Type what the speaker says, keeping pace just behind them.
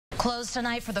Closed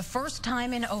tonight for the first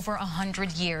time in over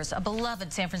 100 years. A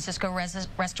beloved San Francisco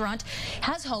restaurant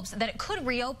has hopes that it could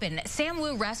reopen. Sam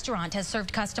Wu Restaurant has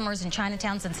served customers in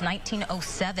Chinatown since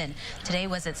 1907. Today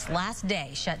was its last day,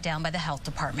 shut down by the health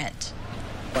department.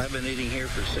 I've been eating here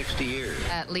for 60 years.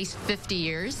 At least 50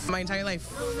 years. My entire life,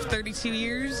 32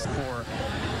 years. For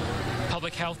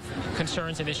public health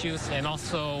concerns and issues, and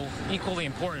also equally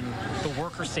important, the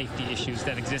worker safety issues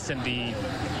that exist in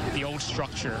the old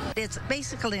structure. It's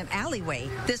basically an alleyway.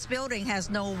 This building has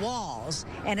no walls,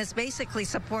 and it's basically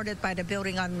supported by the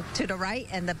building on to the right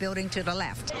and the building to the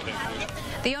left.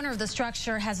 The owner of the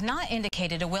structure has not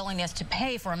indicated a willingness to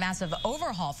pay for a massive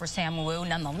overhaul for Sam Wu.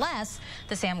 Nonetheless,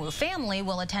 the Sam Wu family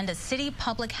will attend a city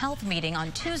public health meeting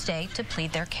on Tuesday to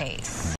plead their case.